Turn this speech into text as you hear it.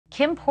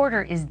Kim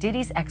Porter is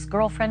Diddy's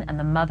ex-girlfriend and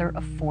the mother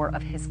of 4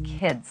 of his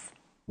kids.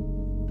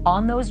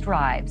 On those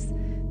drives,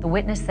 the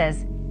witness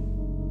says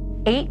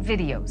 8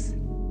 videos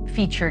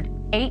featured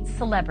 8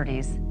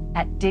 celebrities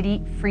at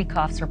Diddy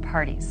freak-offs or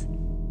parties,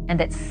 and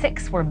that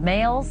 6 were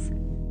males,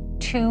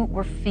 2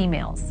 were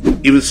females.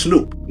 Even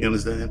Snoop, you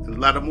understand? And a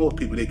lot of more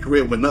people, their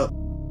career went up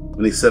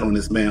when they sat on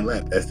this man's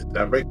lap. That's the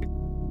director.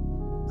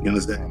 You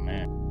understand? Oh,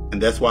 man.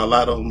 And that's why a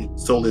lot of them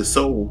sold their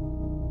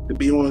soul to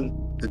be on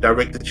the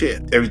director chair.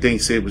 Everything he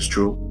said was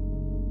true.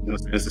 You know,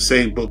 it's the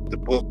same book. The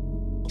book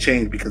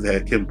changed because it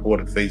had Kim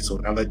Porter's face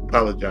on it. I'd like to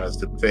apologize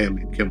to the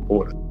family of Kim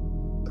Porter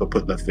for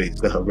putting her face.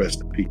 Let her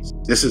rest in peace.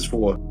 This is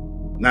for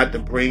not to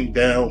bring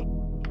down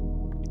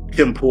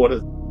Kim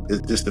Porter.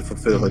 It's just to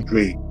fulfill her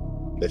dream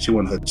that she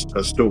wanted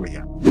her story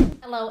out.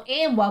 Hello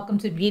and welcome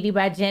to Beauty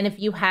by Jen. If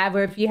you have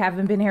or if you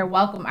haven't been here,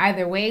 welcome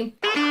either way.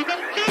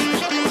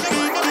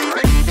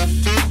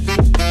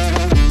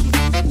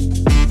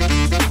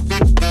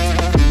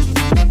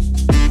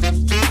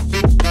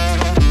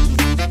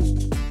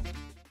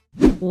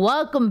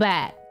 Welcome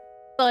back.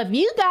 So if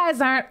you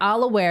guys aren't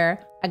all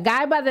aware, a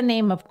guy by the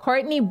name of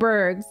Courtney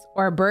Burgs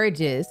or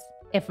Burgess,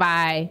 if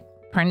I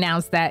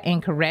pronounced that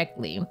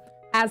incorrectly,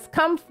 has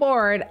come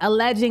forward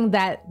alleging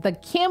that the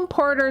Kim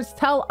Porter's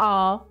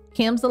tell-all,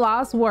 Kim's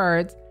Lost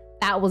Words,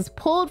 that was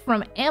pulled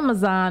from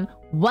Amazon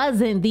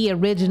wasn't the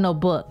original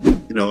book.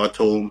 You know, I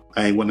told him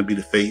I ain't want to be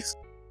the face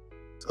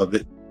of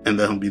it and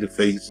let him be the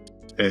face.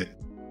 And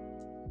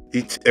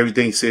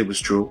everything he said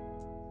was true.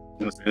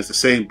 You know, it's the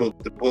same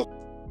book. The book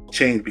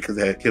changed because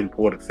it had Kim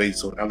Porter's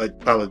face on it. I'd like to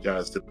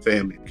apologize to the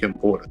family of Kim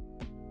Porter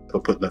for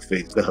putting her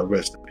face. Let her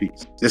rest in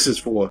peace. This is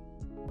for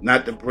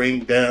not to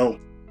bring down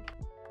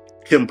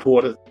Kim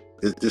Porter.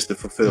 It's just to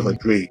fulfill her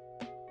dream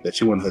that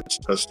she wanted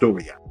her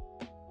story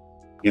out.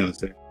 You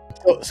understand?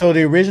 So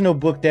the original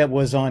book that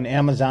was on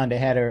Amazon that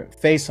had her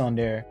face on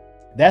there,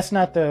 that's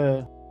not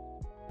the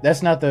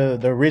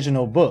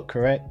original book,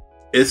 correct?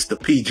 It's the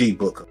PG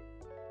book.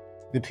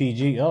 The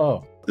PG.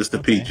 Oh, it's the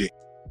PG.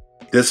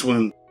 This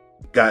one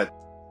got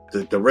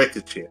the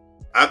director chair.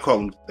 I call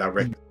him the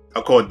director.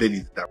 I call Diddy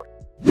the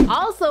director.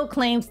 Also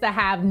claims to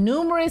have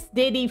numerous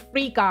Diddy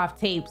freak-off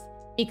tapes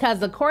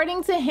because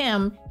according to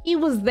him, he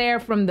was there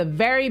from the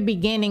very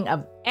beginning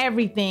of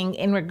everything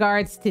in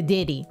regards to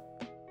Diddy.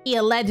 He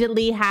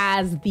allegedly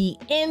has the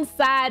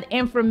inside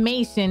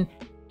information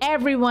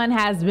everyone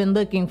has been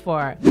looking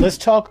for. Let's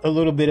talk a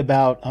little bit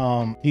about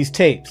these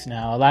tapes.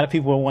 Now, a lot of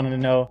people are wanting to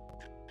know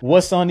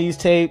what's on these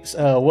tapes,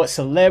 what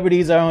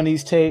celebrities are on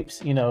these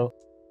tapes, you know,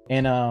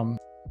 and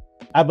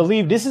I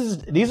believe these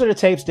are the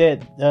tapes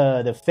that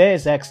the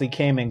feds actually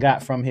came and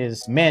got from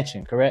his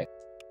mansion, correct?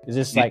 Is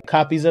this like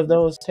copies of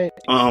those tapes?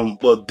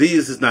 Well,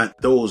 these is not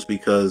those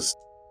because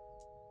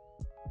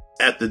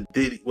after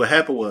Diddy, what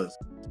happened was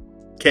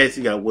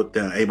Cassie got whipped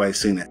down. Everybody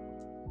seen that,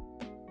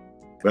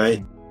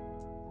 right?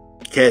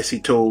 Cassie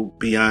told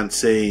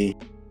Beyonce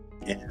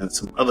and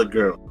some other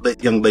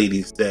young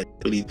ladies that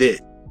what he did.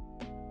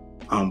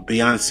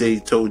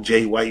 Beyonce told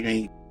Jay, why you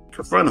ain't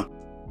confront him?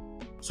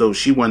 So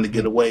she wanted to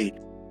get away.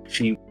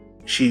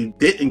 She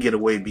didn't get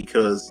away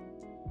because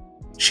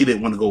she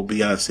didn't want to go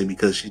Beyonce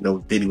because she know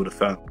Diddy would have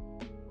found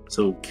her.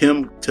 So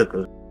Kim took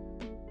her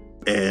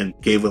and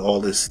gave her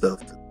all this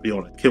stuff to be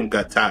on it. Kim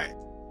got tired.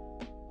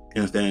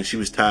 You understand? She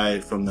was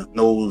tired from the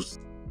nose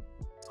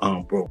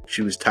broke.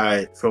 She was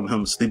tired from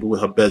him sleeping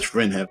with her best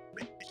friend having a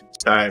baby. She was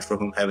tired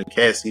from him having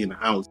Cassie in the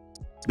house,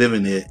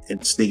 living there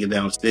and sneaking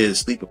downstairs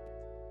sleeping.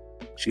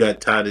 She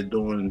got tired of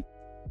doing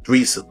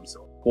threesomes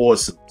or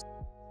foursomes.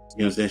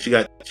 You understand?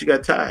 She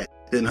got tired.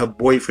 Then her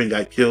boyfriend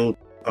got killed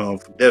from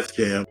Def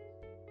Jam.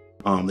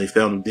 They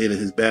found him dead in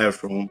his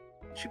bathroom.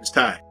 She was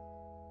tired.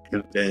 You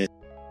understand?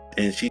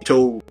 And she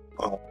told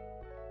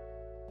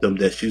them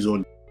that she was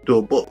going to do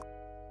a book.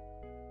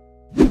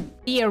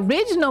 The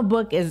original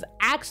book is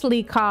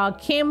actually called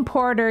Kim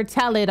Porter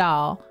Tell It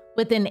All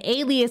with an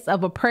alias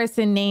of a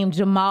person named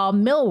Jamal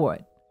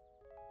Millward.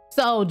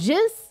 So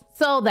just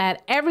so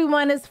that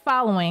everyone is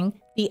following,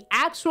 the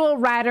actual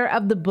writer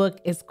of the book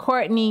is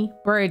Courtney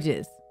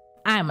Burgess,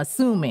 I'm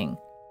assuming.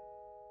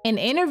 An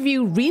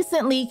interview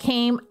recently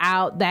came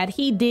out that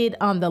he did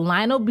on the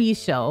Lionel B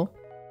show.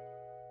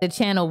 The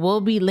channel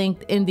will be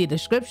linked in the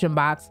description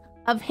box,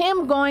 of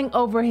him going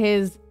over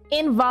his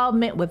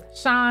involvement with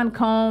Sean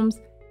Combs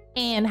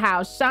and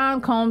how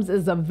Sean Combs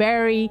is a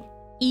very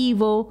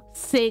evil,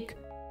 sick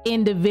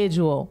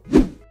individual.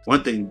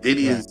 One thing,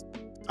 Diddy is,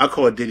 I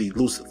call Diddy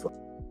Lucifer.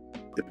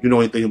 If you know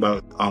anything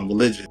about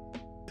religion,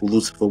 who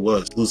Lucifer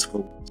was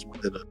one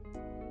of the,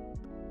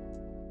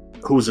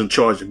 who was in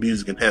charge of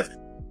music in heaven.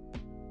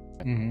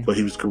 But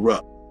he was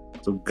corrupt.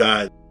 So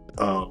God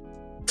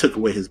took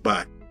away his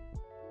body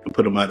and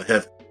put him out of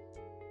heaven.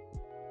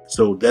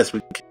 So that's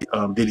what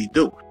Diddy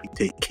do. He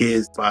take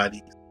kids'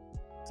 bodies,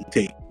 he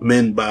take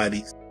men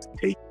bodies,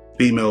 he take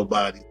female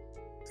bodies,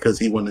 because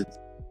he wanted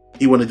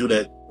to do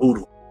that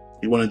voodoo.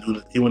 He wanted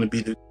to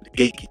be the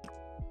gatekeeper,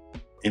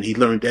 and he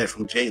learned that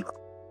from J-Lo.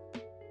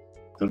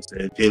 You know what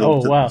I'm saying?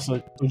 Oh wow!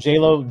 So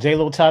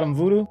J-Lo taught him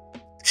voodoo?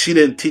 she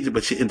didn't teach it,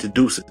 but she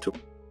introduced it to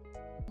him.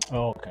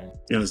 Oh, okay.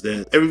 You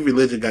understand? Every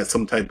religion got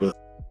some type of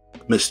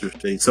mystery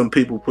thing. Some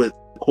people put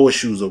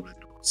horseshoes over the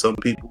door. Some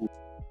people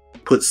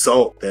put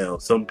salt down.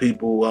 Some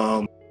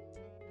people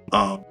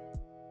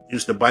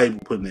use the Bible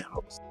put in their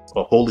house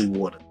or holy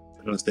water.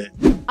 You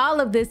understand? All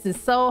of this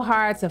is so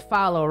hard to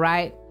follow,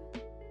 right?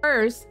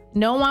 First,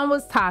 no one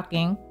was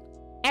talking.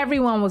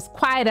 Everyone was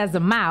quiet as a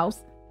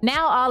mouse.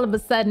 Now all of a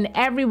sudden,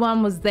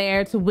 everyone was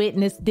there to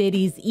witness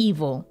Diddy's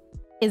evil.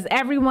 Is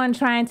everyone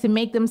trying to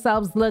make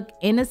themselves look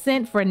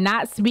innocent for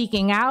not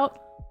speaking out?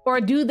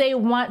 Or do they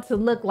want to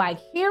look like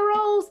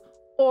heroes?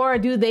 Or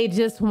do they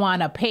just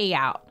want a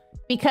payout?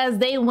 Because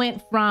they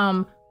went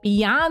from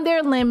beyond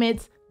their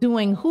limits,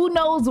 doing who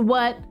knows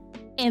what,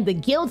 and the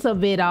guilt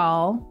of it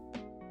all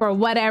for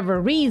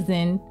whatever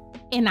reason.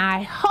 And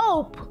I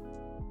hope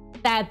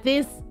that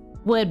this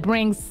would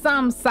bring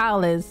some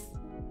solace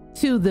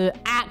to the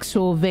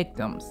actual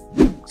victims.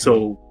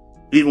 So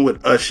even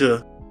with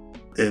Usher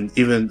and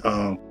even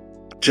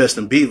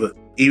Justin Bieber,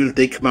 even if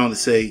they come out and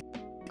say,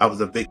 I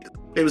was a victim,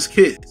 they was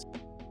kids.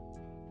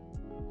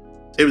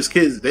 They was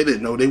kids. They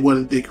didn't know. They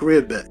wanted their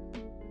career back.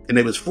 And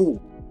they was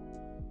fooled.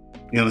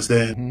 You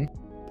understand?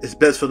 Mm-hmm. It's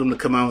best for them to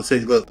come out and say,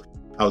 look,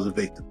 I was a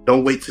victim.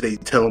 Don't wait till they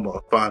tell them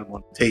or find them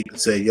on the tape and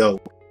say, yo,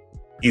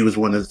 you was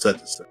one of such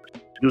and such.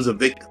 You was a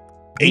victim.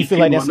 Do you feel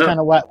like that's kind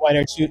of why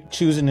they're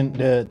choosing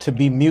to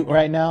be mute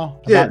right now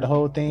about the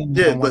whole thing?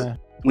 Yeah, but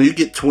when you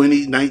get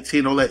 20,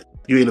 19, all that,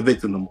 you ain't a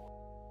victim no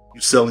more.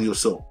 You're selling your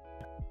soul.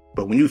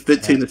 But when you're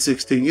 15 to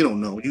 16, you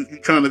don't know. You're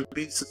trying to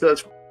be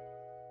successful.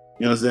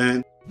 You know what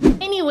I'm saying?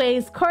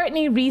 Anyways,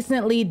 Courtney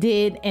recently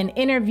did an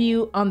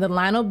interview on the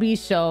Lionel B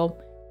show.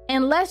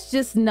 And let's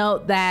just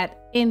note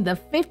that in the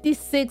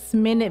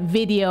 56-minute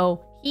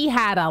video, he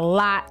had a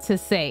lot to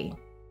say.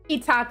 He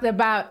talked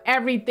about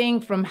everything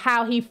from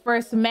how he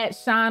first met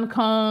Sean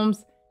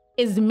Combs,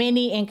 his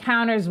many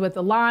encounters with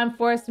law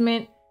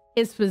enforcement,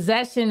 his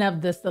possession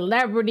of the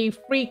celebrity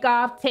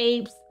freak-off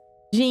tapes,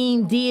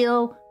 Gene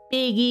Deal,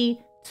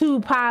 Biggie,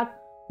 Tupac,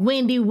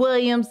 Wendy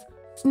Williams,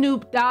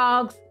 Snoop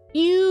Dogg's,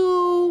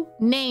 you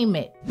name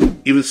it.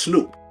 Even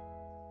Snoop.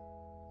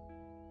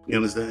 You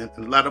understand?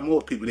 And a lot of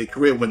more people, their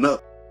career went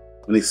up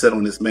when they sat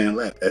on this man's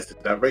lap as the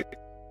director.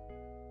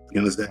 You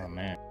understand? Oh,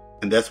 man.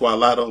 And that's why a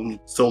lot of them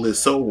sold their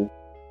soul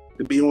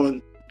to be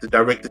on the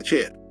director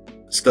chair.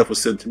 Stuff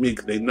was sent to me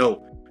because they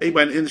know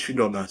everybody in the industry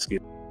know I'm not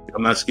scared.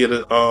 I'm not scared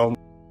of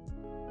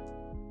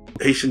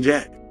Haitian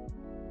Jack.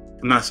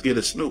 I'm not scared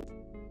of Snoop.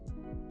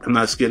 I'm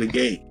not scared of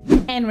Game.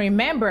 And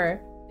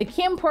remember, the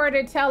Kim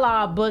Porter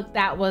tell-all book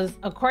that was,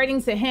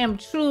 according to him,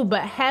 true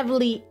but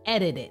heavily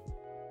edited.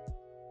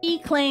 He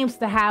claims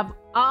to have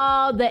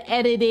all the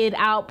edited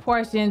out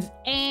portions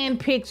and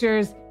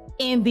pictures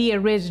in the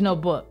original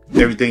book.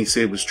 Everything he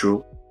said was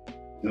true.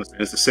 You know,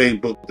 it's the same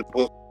book. The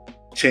book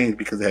changed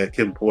because it had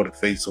Kim Porter's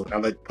face on it.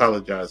 I'd like to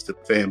apologize to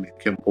the family of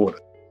Kim Porter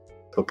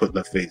for putting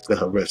her face. Let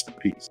her rest in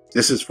peace.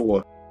 This is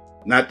for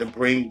not to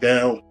bring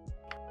down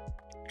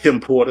Kim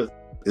Porter.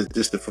 It's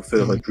just to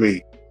fulfill her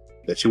dream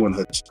that she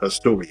wanted her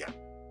story out.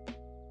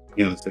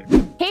 You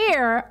understand?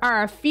 Here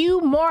are a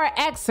few more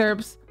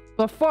excerpts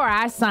before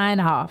I sign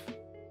off.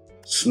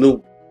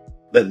 Snoop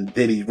letting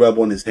Diddy rub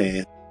on his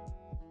hand.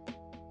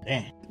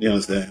 Damn. You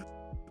understand?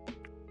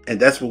 And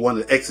that's where one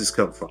of the exes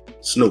come from.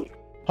 Snoop.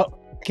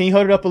 Can you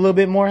hold it up a little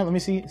bit more? Let me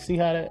see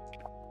how that.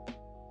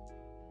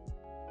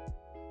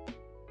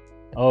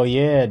 Oh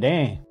yeah,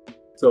 dang.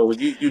 So when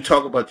you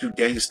talk about you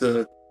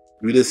gangster,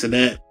 you this and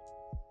that,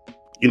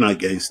 you're not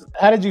gangster.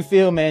 How did you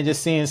feel, man,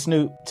 just seeing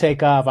Snoop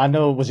take off? I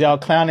know, was y'all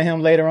clowning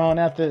him later on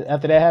after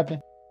that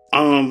happened?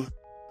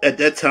 At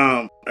that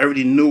time, I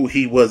already knew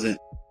he wasn't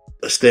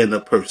a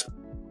stand-up person.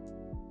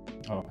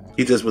 Oh.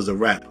 He just was a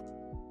rapper.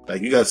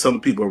 Like, you got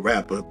some people,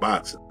 rapper,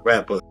 boxer,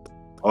 rapper,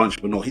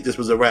 entrepreneur. He just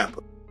was a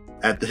rapper.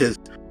 After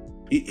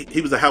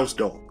he was a house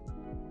dog.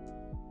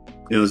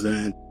 You know what I'm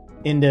saying?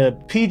 In the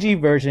PG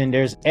version,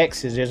 there's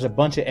X's. There's a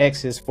bunch of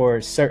X's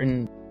for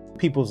certain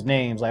people's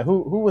names. Like,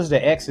 who was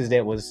the X's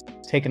that was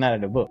taken out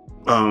of the book?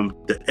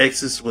 The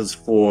X's was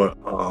for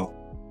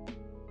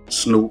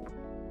Snoop.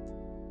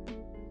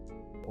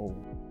 Oh.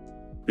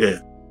 Yeah,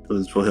 it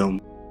was for him.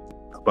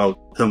 About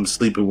him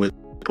sleeping with,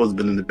 supposed to have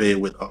been in the bed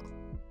with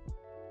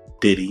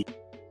Diddy.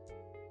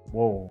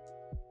 Whoa,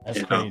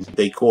 that's crazy.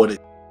 They caught it.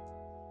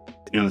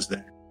 You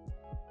understand?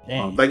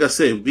 Like I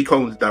said, we call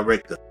him the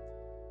director.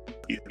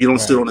 You don't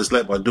sit on his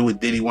lap or do what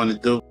Diddy want to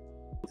do.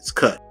 It's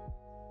cut.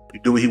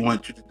 You do what he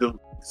wants you to do.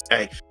 It's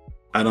action.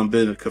 I done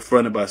been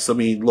confronted by so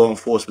many law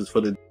enforcement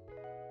for the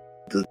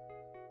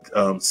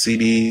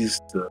CDs,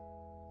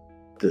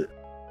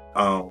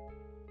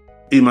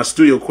 even my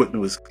studio equipment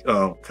was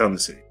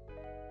confiscated.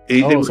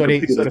 Oh, so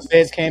the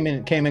feds came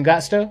and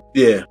got stuff?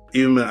 Yeah.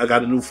 Even when I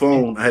got a new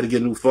phone, I had to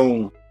get a new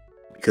phone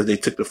because they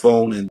took the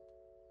phone and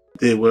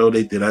did what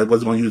they did. I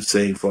wasn't going to use the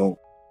same phone.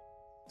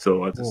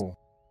 So I just,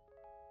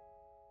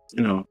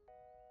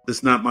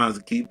 it's not mine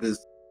to keep.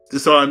 This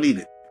all I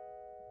needed.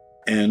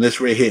 And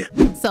this right here.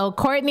 So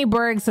Courtney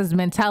Burks has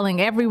been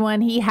telling everyone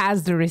he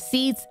has the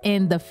receipts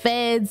and the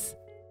feds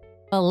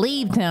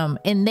believed him,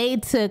 and they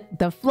took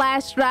the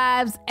flash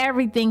drives,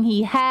 everything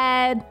he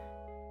had.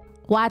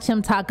 Watch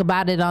him talk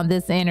about it on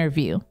this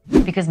interview.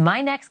 Because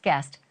my next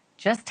guest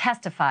just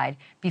testified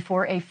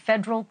before a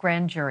federal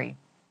grand jury.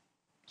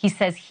 He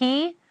says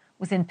he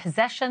was in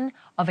possession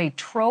of a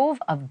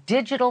trove of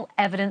digital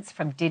evidence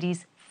from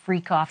Diddy's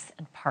freak-offs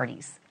and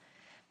parties.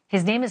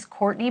 His name is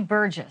Courtney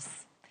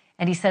Burgess,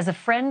 and he says a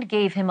friend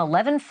gave him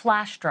 11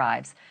 flash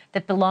drives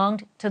that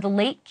belonged to the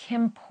late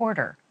Kim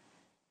Porter.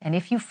 And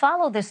if you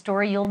follow this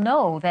story, you'll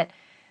know that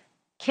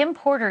Kim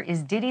Porter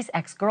is Diddy's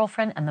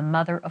ex-girlfriend and the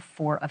mother of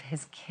 4 of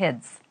his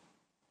kids.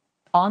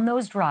 On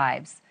those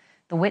drives,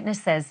 the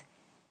witness says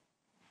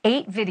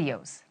 8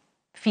 videos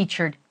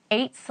featured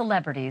 8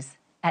 celebrities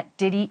at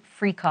Diddy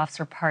freak-offs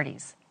or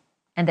parties,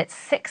 and that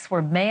 6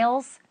 were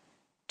males,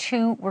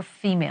 2 were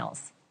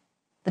females.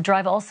 The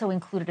drive also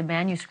included a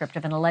manuscript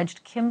of an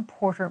alleged Kim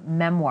Porter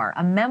memoir,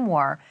 a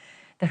memoir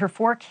that her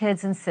 4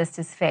 kids insist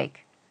is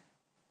fake.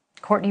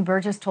 Courtney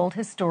Burgess told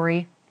his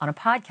story on a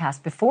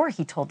podcast before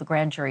he told the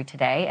grand jury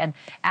today, and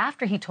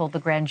after he told the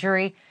grand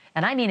jury,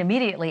 and I mean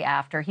immediately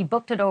after, he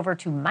booked it over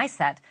to my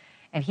set,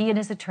 and he and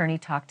his attorney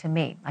talked to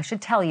me. I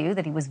should tell you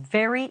that he was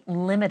very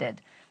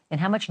limited in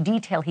how much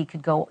detail he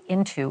could go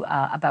into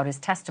about his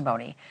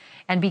testimony.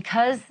 And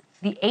because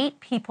the 8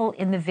 people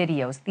in the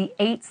videos, the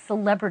 8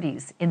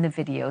 celebrities in the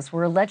videos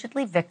were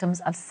allegedly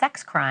victims of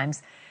sex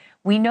crimes,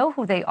 we know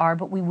who they are,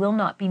 but we will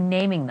not be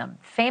naming them,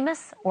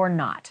 famous or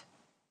not.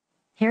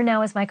 Here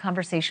now is my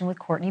conversation with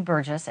Courtney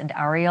Burgess and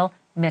Ariel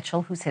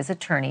Mitchell, who's his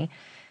attorney,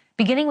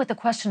 beginning with the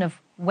question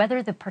of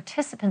whether the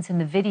participants in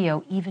the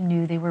video even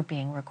knew they were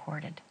being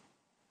recorded.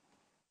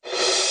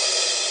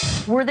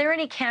 Were there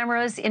any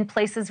cameras in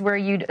places where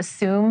you'd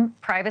assume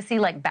privacy,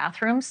 like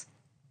bathrooms?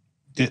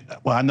 Yeah,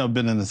 well, I've never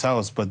been in this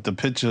house, but the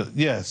picture,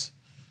 yes.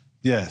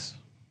 That's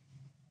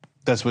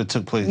where it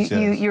took place,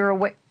 yes.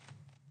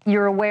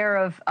 You're aware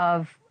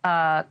of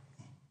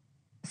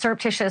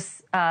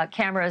surreptitious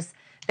cameras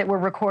that were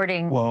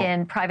recording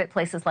in private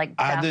places like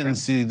bathrooms. I didn't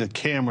see the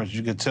cameras.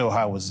 You could tell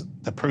how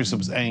the person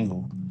was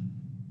angled.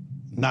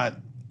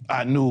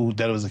 I knew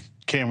that it was a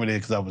camera there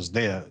because I was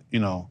there.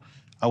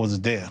 I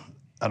wasn't there.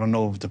 I don't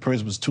know if the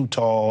person was too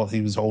tall, he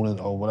was holding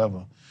it or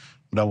whatever,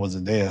 but I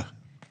wasn't there.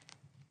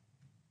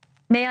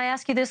 May I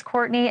ask you this,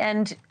 Courtney?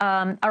 And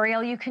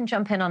Ariel, you can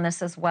jump in on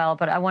this as well,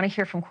 but I want to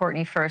hear from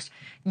Courtney first.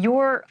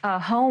 Your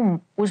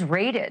home was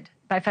raided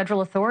by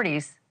federal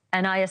authorities,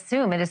 and I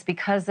assume it is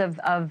because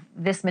of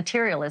this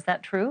material. Is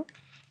that true?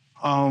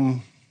 I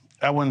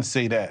wouldn't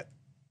say that.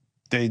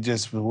 They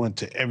just went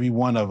to every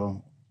one of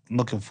them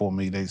looking for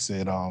me. They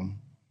said,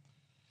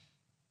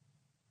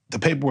 the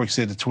paperwork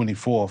said the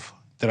 24th,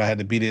 that I had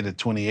to be there the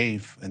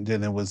 28th, and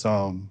then it was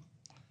the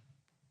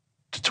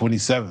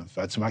 27th.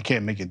 I said, I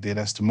can't make it there,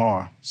 that's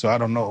tomorrow. So I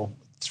don't know.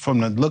 From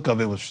the look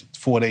of it, it was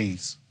 4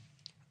 days.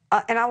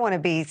 And I want to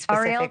be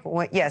specific.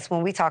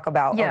 When we talk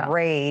about a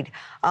raid,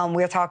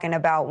 we're talking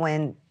about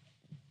when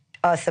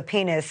a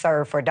subpoena is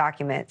served for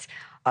documents,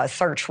 a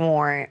search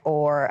warrant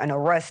or an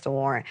arrest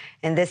warrant.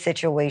 In this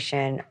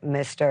situation,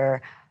 Mr.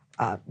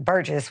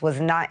 Burgess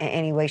was not in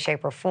any way,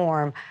 shape, or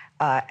form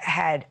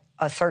had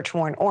a search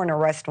warrant or an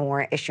arrest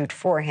warrant issued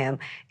for him.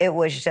 It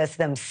was just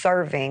them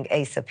serving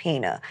a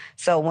subpoena.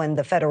 So when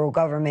the federal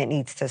government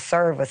needs to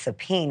serve a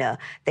subpoena,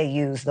 they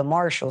use the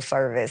Marshal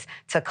Service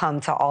to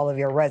come to all of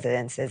your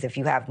residences if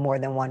you have more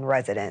than one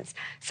residence.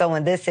 So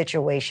in this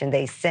situation,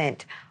 they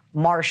sent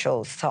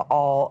marshals to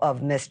all of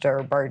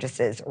Mr.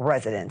 Burgess's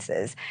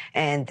residences,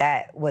 and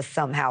that was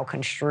somehow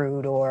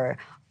construed or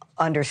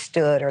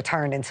understood or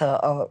turned into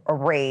a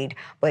raid,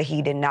 but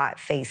he did not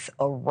face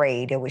a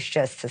raid. It was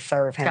just to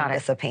serve him the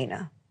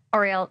subpoena.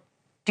 Ariel,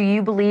 do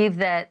you believe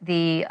that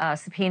the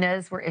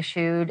subpoenas were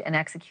issued and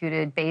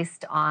executed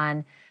based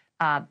on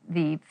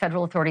the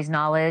federal authorities'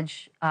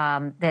 knowledge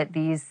that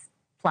these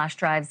flash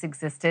drives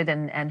existed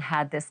and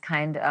had this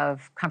kind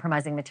of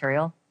compromising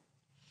material?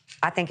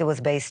 I think it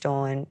was based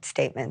on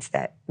statements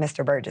that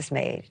Mr. Burgess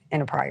made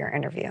in a prior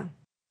interview.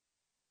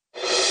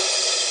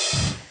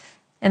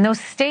 And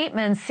those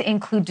statements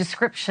include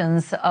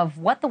descriptions of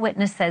what the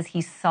witness says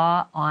he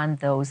saw on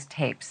those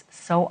tapes.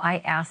 So I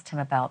asked him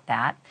about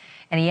that,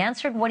 and he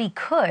answered what he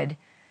could,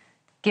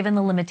 given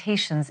the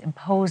limitations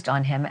imposed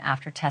on him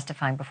after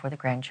testifying before the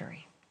grand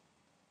jury.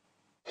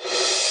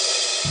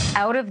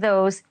 Out of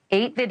those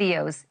 8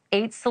 videos,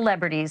 8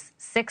 celebrities,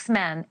 6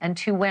 men and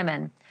 2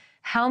 women,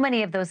 how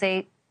many of those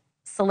 8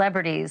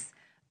 celebrities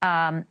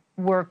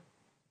were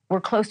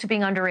close to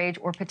being underage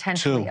or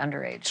potentially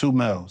underage? 2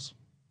 males.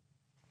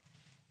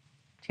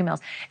 2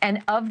 males.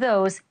 And of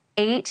those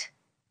 8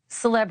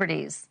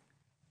 celebrities,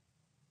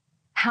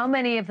 how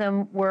many of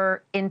them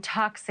were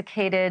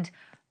intoxicated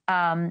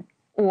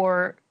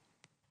or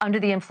under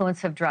the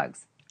influence of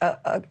drugs?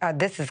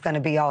 This is going to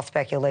be all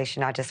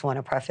speculation. I just want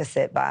to preface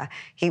it by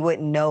he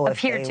wouldn't know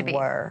if they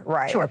were.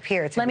 Right. Sure.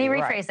 Appeared to Let be. me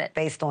rephrase it.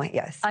 Based on,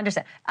 yes.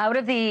 Understand. Out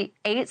of the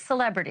 8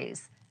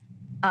 celebrities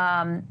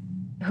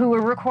who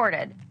were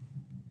recorded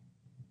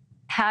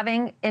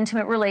having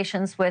intimate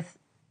relations with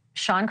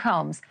Sean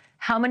Combs,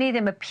 how many of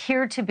them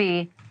appeared to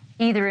be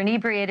Either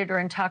inebriated or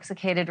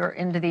intoxicated or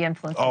under the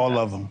influence of drugs? All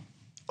of them.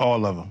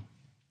 All of them.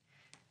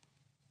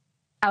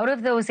 Out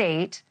of those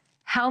 8,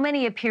 how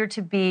many appear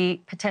to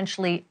be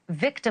potentially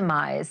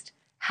victimized?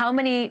 How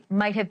many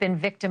might have been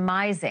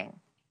victimizing?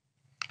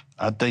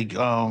 I think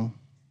all,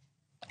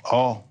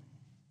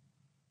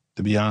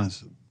 to be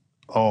honest,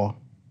 all.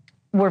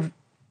 Were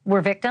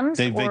victims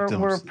They or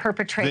victims. were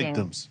perpetrating?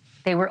 Victims.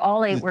 They were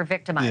all 8 were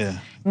victimized. Yeah.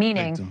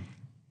 Meaning Victim.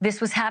 this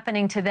was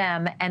happening to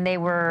them and they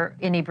were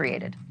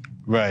inebriated.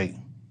 Right.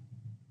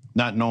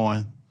 Not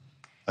knowing,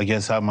 I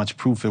guess, how much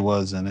proof it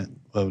was in it,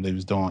 what they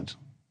was doing.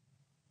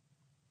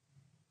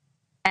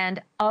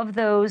 And of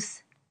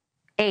those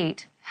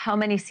 8, how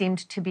many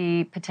seemed to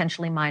be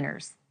potentially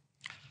minors?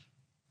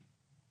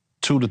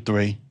 2 to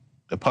 3,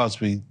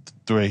 possibly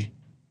 3.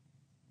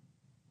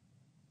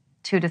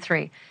 2 to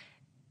 3.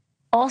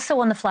 Also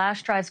on the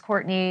flash drives,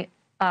 Courtney,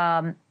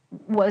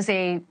 was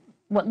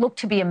what looked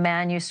to be a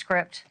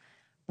manuscript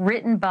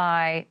written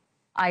by,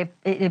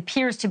 it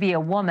appears to be a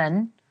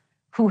woman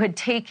who had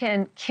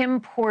taken Kim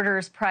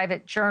Porter's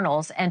private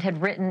journals and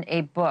had written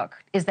a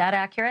book. Is that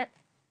accurate?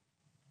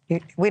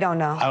 We don't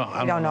know.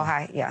 I don't know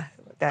how. Yeah.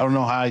 I don't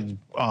know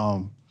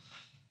how,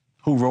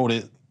 who wrote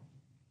it,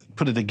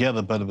 put it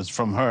together, but it was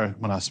from her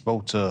when I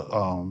spoke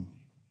to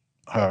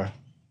her.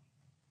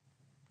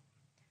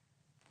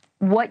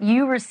 What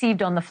you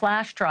received on the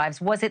flash drives,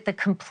 was it the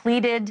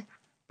completed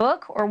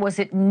book or was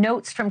it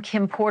notes from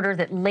Kim Porter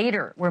that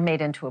later were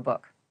made into a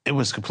book? It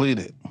was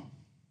completed.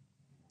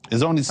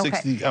 It's only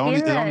 60, Okay.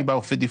 only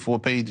about 54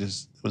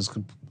 pages. It was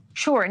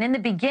Sure, and in the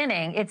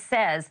beginning, it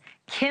says,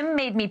 Kim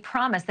made me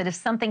promise that if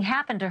something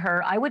happened to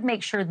her, I would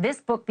make sure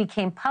this book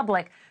became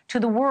public to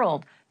the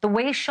world. The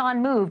way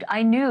Sean moved,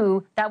 I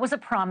knew that was a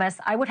promise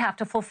I would have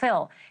to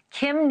fulfill.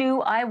 Kim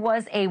knew I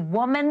was a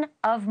woman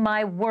of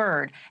my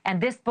word,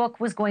 and this book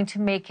was going to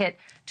make it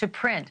to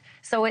print.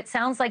 So it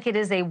sounds like it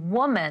is a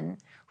woman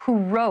who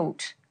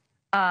wrote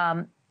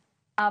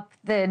up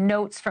the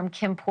notes from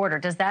Kim Porter.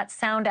 Does that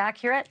sound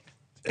accurate?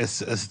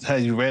 It's how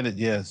you read it,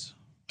 yes.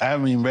 I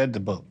haven't even read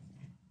the book.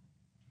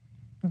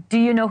 Do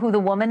you know who the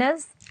woman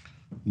is?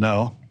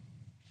 No.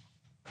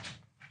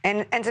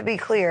 And to be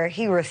clear,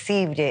 he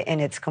received it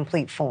in its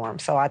complete form.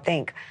 So I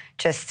think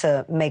just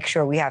to make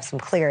sure we have some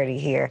clarity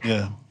here,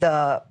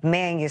 the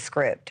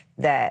manuscript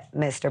that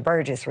Mr.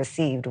 Burgess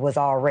received was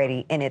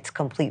already in its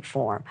complete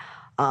form.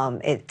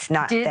 It's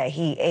not that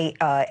he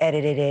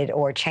edited it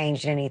or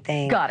changed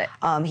anything. Got it.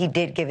 He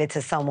did give it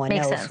to someone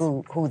Makes else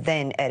sense. who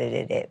then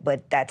edited it,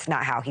 but that's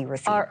not how he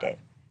received it.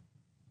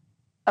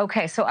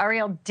 Okay, so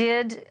Ariel,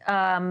 did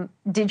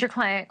your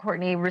client,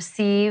 Courtney,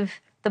 receive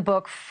the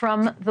book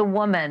from the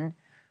woman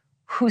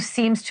who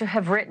seems to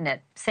have written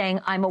it,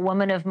 saying, I'm a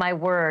woman of my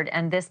word,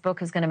 and this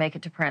book is going to make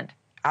it to print?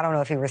 I don't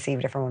know if he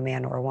received it from a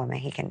man or a woman.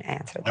 He can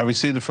answer that. I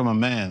received it from a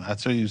man. I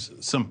tell you,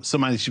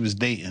 somebody she was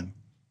dating.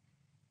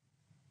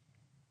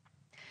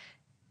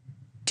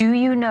 Do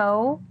you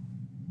know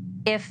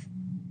if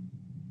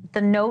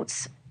the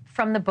notes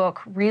from the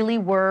book really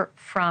were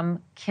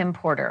from Kim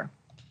Porter?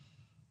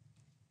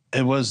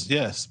 It was,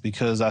 yes,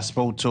 because I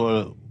spoke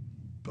to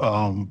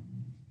her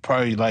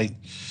probably like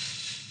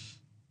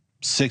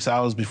 6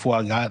 hours before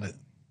I got it,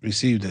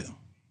 received it.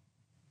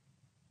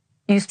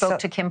 You spoke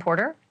to Kim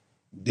Porter?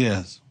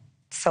 Yes.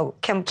 So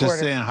Kim Porter. Just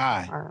saying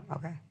hi.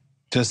 Okay.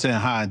 Just saying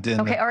hi.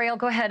 Okay, Ariel,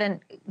 go ahead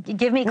and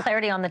give me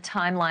clarity on the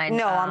timeline.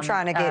 No, I'm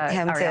trying to get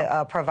him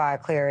to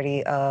provide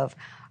clarity of,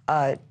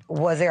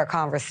 was there a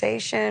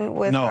conversation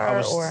with her? No, I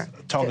was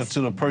talking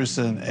to the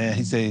person, and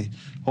he said,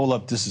 hold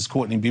up, this is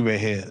Courtney, be right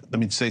here. Let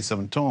me say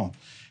something to him.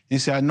 He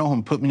said, I know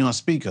him, put me on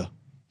speaker.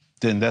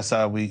 Then that's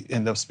how we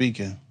end up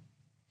speaking.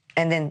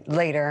 And then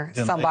later,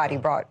 somebody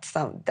brought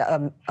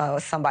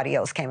somebody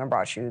else came and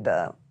brought you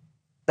the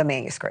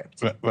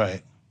manuscript.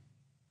 Right.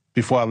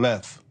 Before I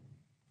left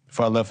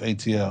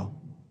ATL.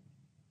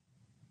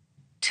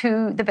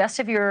 To the best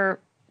of your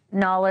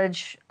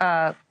knowledge,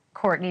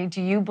 Courtney,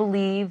 do you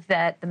believe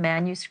that the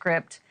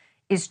manuscript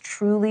is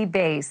truly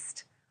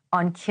based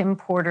on Kim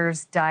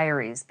Porter's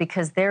diaries?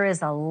 Because there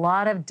is a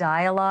lot of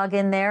dialogue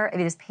in there. It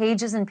is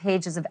pages and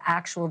pages of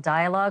actual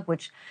dialogue,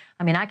 which,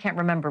 I mean, I can't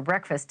remember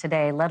breakfast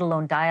today, let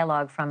alone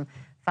dialogue from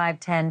 5,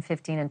 10,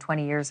 15, and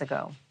 20 years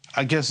ago.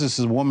 I guess this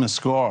is a woman's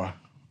scar.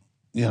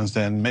 You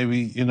understand?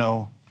 Maybe,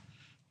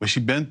 what she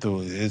been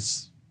through.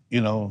 It's,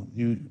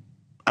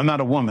 I'm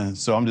not a woman,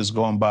 so I'm just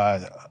going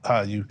by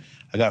how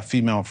I got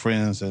female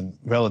friends and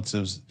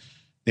relatives.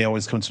 They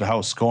always come to the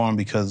house scoring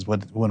because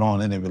what went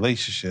on in their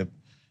relationship.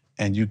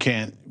 And you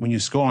can't, when you're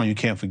scoring, you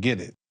can't forget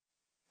it.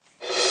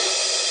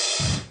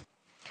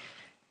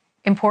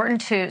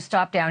 Important to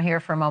stop down here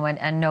for a moment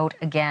and note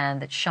again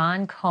that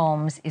Sean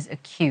Combs is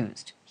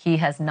accused. He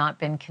has not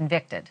been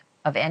convicted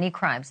of any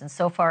crimes. And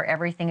so far,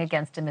 everything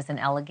against him is an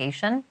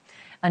allegation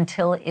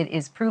until it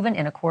is proven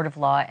in a court of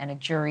law and a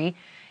jury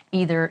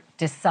either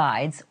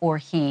decides or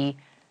he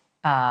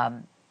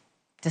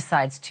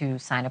decides to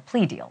sign a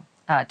plea deal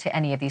to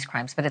any of these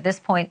crimes. But at this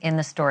point in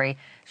the story,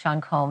 Sean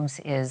Combs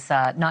is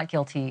not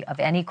guilty of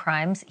any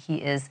crimes. He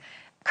is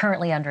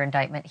currently under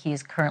indictment. He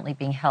is currently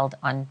being held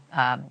on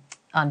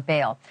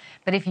bail.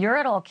 But if you're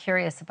at all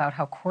curious about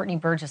how Courtney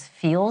Burgess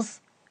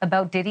feels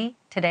about Diddy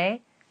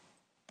today,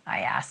 I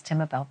asked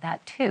him about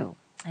that too.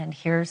 And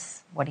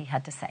here's what he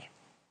had to say.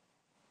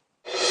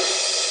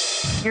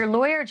 Your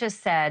lawyer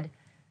just said,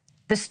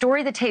 the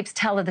story the tapes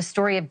tell are the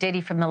story of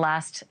Diddy from the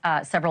last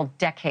several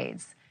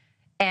decades.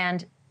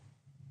 And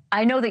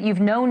I know that you've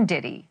known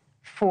Diddy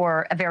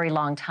for a very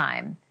long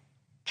time.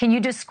 Can you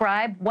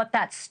describe what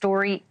that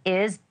story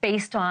is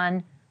based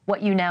on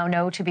what you now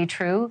know to be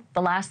true,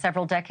 the last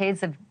several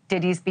decades of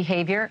Diddy's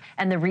behavior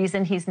and the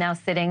reason he's now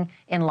sitting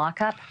in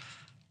lockup?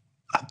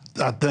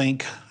 I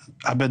think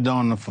I've been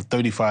doing it for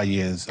 35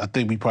 years. I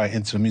think we probably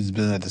entered the music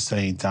business at the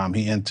same time.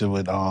 He entered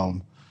with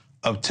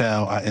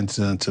Uptown, I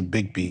entered into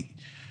Big Beat,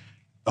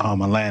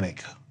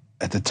 Atlantic.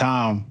 At the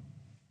time,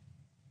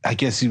 I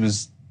guess he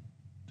was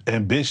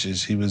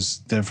ambitious. He was,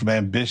 then from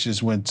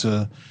ambitious went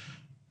to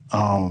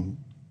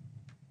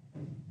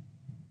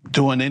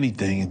doing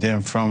anything. And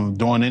then from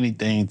doing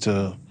anything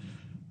to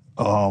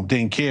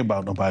didn't care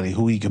about nobody,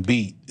 who he could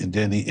beat. And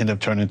then he ended up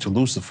turning into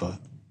Lucifer.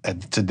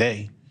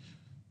 Today,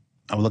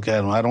 I look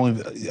at him,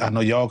 I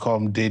know y'all call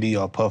him Diddy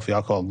or Puffy,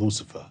 I call him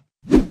Lucifer.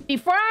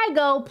 Before I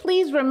go,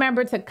 please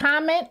remember to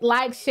comment,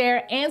 like,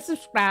 share, and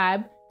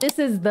subscribe. This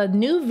is the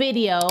new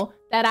video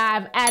that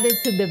I've added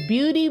to the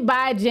Beauty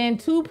by Jen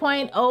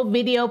 2.0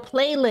 video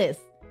playlist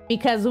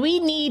because we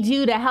need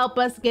you to help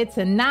us get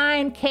to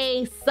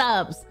 9K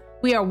subs.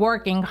 We are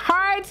working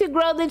hard to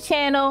grow the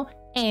channel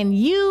and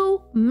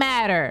you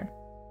matter.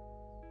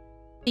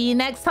 See you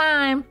next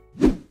time.